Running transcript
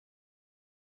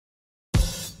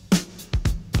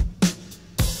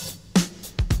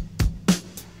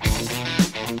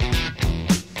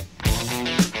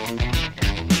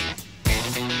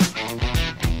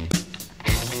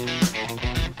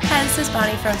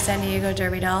from San Diego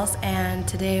Derby Dolls, and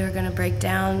today we're going to break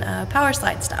down a power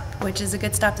slide stop, which is a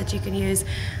good stop that you can use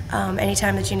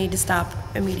anytime that you need to stop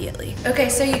immediately. Okay,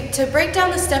 so to break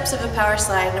down the steps of a power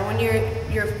slide, and when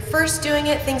you're first doing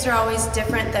it, things are always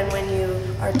different than when you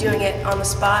are doing it on the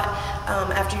spot.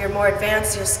 After you're more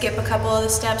advanced, you'll skip a couple of the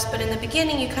steps, but in the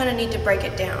beginning, you kind of need to break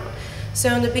it down.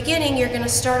 So in the beginning, you're going to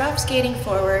start off skating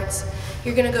forwards.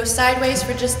 You're going to go sideways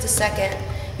for just a second.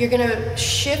 You're going to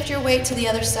shift your weight to the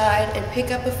other side and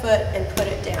pick up a foot and put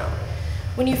it down.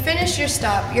 When you finish your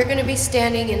stop, you're going to be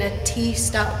standing in a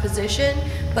T-stop position,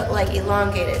 but like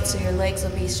elongated, so your legs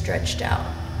will be stretched out.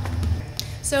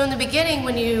 So in the beginning,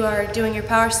 when you are doing your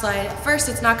power slide, at first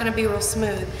it's not going to be real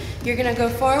smooth. You're going to go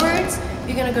forwards,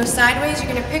 you're going to go sideways,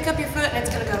 you're going to pick up your foot, and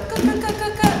it's going to go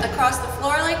across the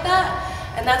floor like that.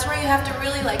 And that's where you have to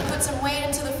really like put some weight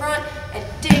into the front and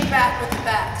dig back with the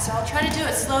back. So I'll try to do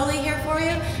it slowly here for you,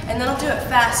 and then I'll do it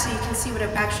fast so you can see what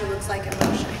it actually looks like in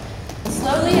motion.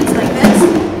 Slowly, it's like this.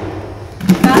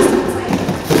 Fast, it's like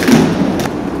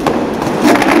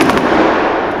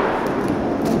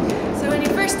this. So when you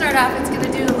first start off, it's going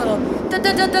to do a little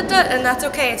da-da-da-da-da, and that's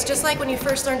okay. It's just like when you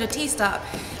first learned a T-stop.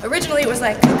 Originally, it was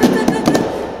like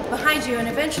da-da-da-da behind you, and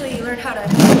eventually you learn how to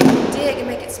dig and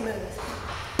make it smooth.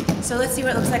 So let's see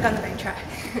what it looks like on the bank track.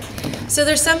 So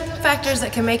there's some factors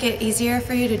that can make it easier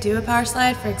for you to do a power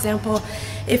slide. For example,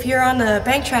 if you're on the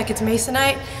bank track, it's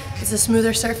masonite. It's a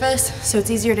smoother surface, so it's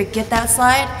easier to get that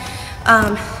slide.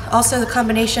 Also, the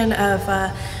combination of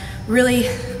really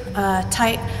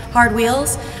tight, hard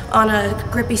wheels on a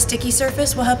grippy, sticky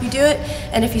surface will help you do it.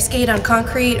 And if you skate on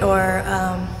concrete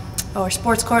or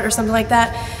sports court or something like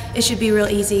that, it should be real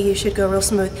easy. You should go real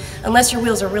smooth, unless your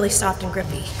wheels are really soft and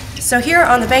grippy. So here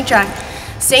on the bank track,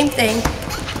 same thing.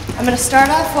 I'm going to start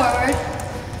off forward.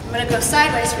 I'm going to go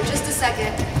sideways for just a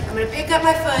second. I'm going to pick up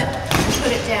my foot and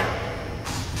put it down.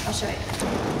 I'll show you.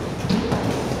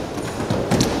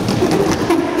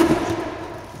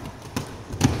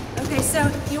 Okay, so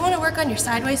you want to work on your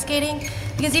sideways skating,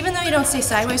 because even though you don't stay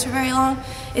sideways for very long,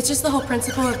 it's just the whole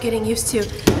principle of getting used to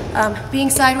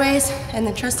being sideways and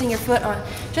then trusting your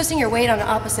weight on the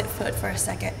opposite foot for a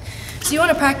second. So you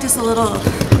want to practice a little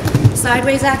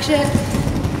sideways action.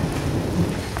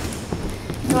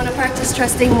 You want to practice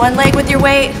trusting one leg with your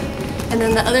weight and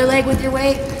then the other leg with your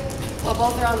weight while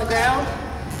both are on the ground,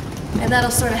 and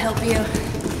that'll sort of help you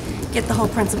get the whole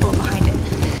principle behind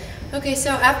it. Okay,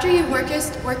 so after you've worked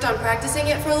on practicing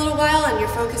it for a little while and you're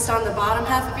focused on the bottom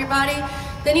half of your body,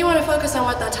 then you want to focus on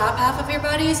what the top half of your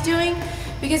body is doing.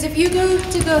 Because if you go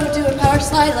do a power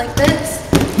slide like this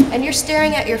and you're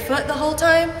staring at your foot the whole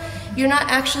time, you're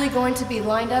not actually going to be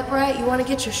lined up right. You want to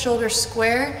get your shoulders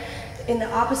square in the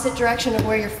opposite direction of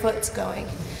where your foot's going.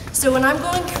 So when I'm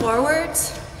going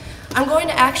forwards, I'm going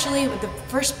to actually, with the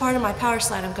first part of my power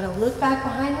slide, I'm going to look back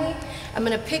behind me. I'm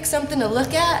going to pick something to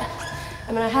look at.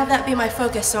 I'm going to have that be my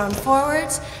focus. So I'm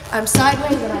forwards, I'm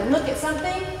sideways, and I look at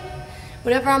something.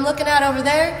 Whatever I'm looking at over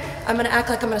there, I'm going to act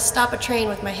like I'm going to stop a train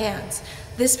with my hands.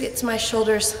 This gets my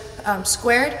shoulders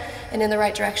squared and in the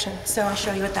right direction. So I'll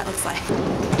show you what that looks like.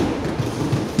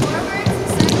 Forwards,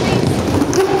 sideways.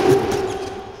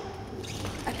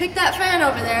 I picked that fan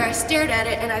over there, I stared at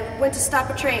it, and I went to stop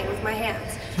a train with my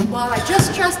hands. Well, I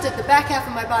just trusted the back half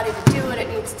of my body to do what it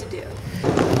needs to do.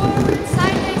 Forward,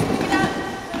 sideways, pick it up,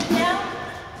 put it down,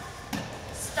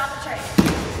 stop a train.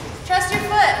 Trust your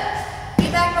foot, be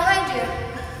back behind you,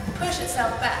 push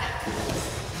itself back.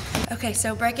 Okay,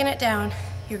 so breaking it down,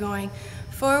 you're going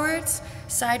forwards,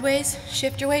 sideways,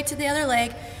 shift your weight to the other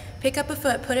leg, pick up a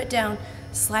foot, put it down,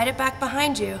 slide it back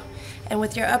behind you, and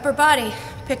with your upper body,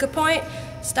 pick a point,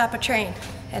 stop a train,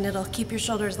 and it'll keep your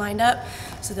shoulders lined up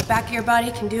so the back of your body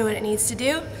can do what it needs to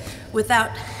do without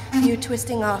you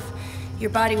twisting off your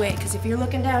body weight, because if you're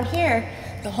looking down here,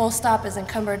 the whole stop is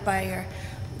encumbered by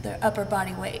the upper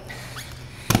body weight.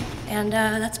 And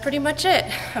that's pretty much it.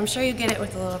 I'm sure you get it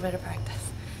with a little bit of practice.